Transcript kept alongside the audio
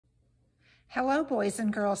Hello, boys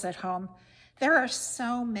and girls at home. There are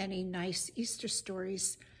so many nice Easter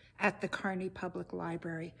stories at the Kearney Public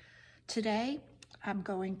Library. Today, I'm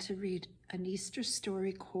going to read an Easter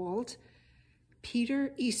story called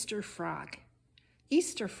Peter Easter Frog.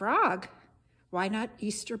 Easter Frog? Why not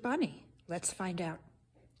Easter Bunny? Let's find out.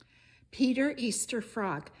 Peter Easter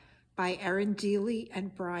Frog by Erin Deely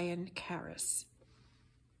and Brian Karras.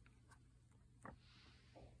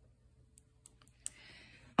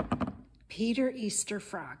 Peter Easter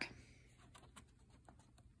Frog.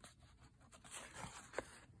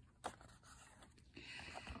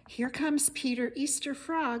 Here comes Peter Easter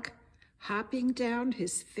Frog, hopping down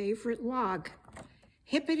his favorite log.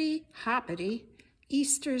 Hippity hoppity,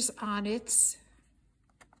 Easter's on its.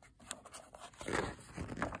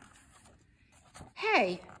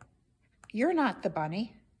 Hey, you're not the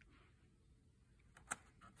bunny.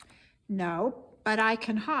 No, but I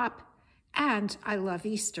can hop, and I love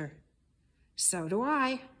Easter. So do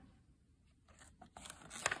I.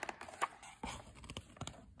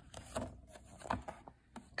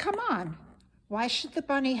 Come on, why should the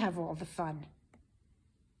bunny have all the fun?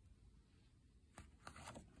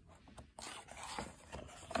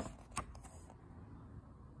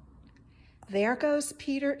 There goes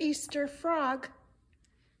Peter Easter Frog,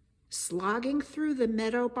 slogging through the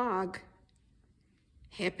meadow bog.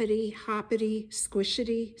 Hippity, hoppity,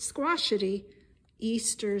 squishity, squashity,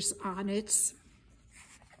 Easter's on its.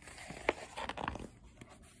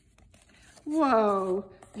 Whoa,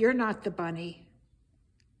 you're not the bunny.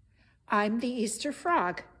 I'm the Easter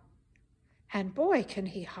Frog, and boy, can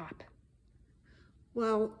he hop.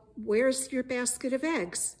 Well, where's your basket of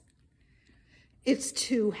eggs? It's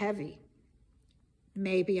too heavy.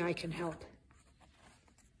 Maybe I can help.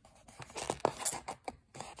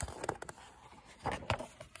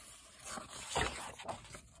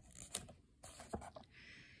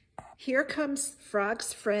 Here comes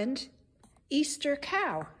Frog's friend, Easter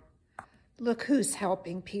Cow. Look who's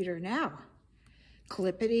helping Peter now.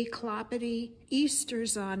 Clippity cloppity,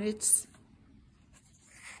 Easter's on its.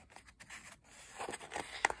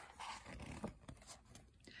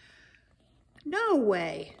 No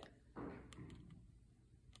way.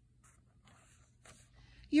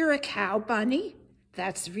 You're a cow bunny?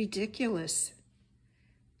 That's ridiculous.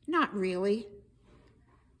 Not really.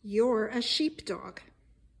 You're a sheepdog.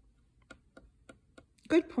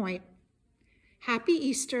 Good point. Happy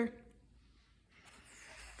Easter.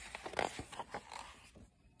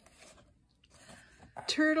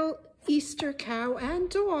 Turtle, Easter cow, and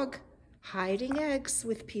dog hiding eggs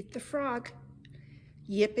with Pete the Frog.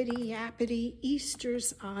 Yippity yappity,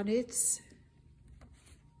 Easter's on its.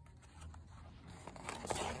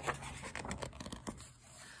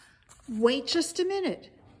 Wait just a minute.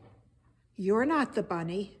 You're not the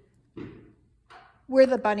bunny. We're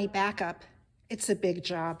the bunny backup. It's a big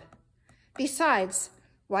job. Besides,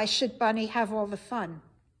 why should Bunny have all the fun?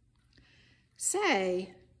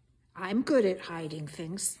 Say, I'm good at hiding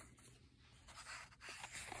things.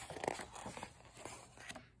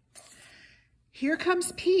 Here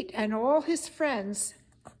comes Pete and all his friends.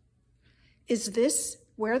 Is this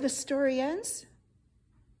where the story ends?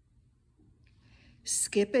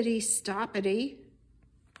 Skippity stoppity.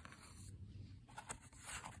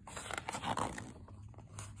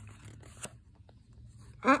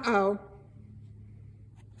 Uh-oh.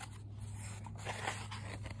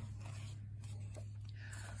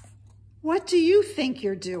 What do you think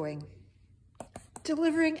you're doing?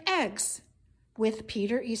 Delivering eggs with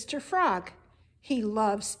Peter Easter Frog. He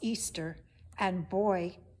loves Easter, and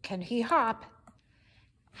boy, can he hop.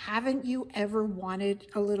 Haven't you ever wanted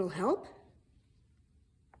a little help?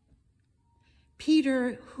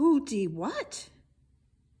 Peter, who de what?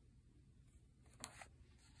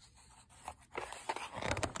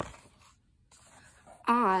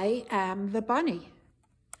 I am the bunny.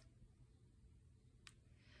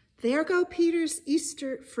 There go Peter's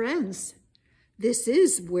Easter friends. This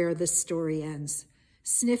is where the story ends.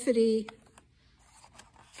 Sniffity.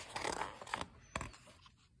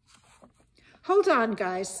 Hold on,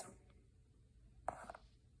 guys.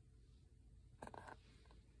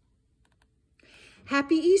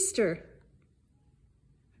 Happy Easter.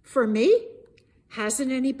 For me?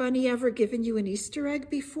 Hasn't any bunny ever given you an Easter egg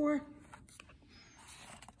before?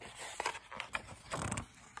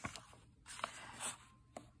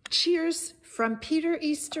 Cheers from Peter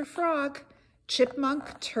Easter Frog,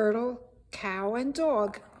 chipmunk, turtle, cow, and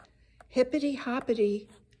dog. Hippity hoppity,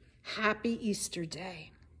 happy Easter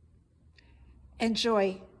day.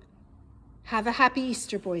 Enjoy. Have a happy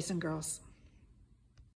Easter, boys and girls.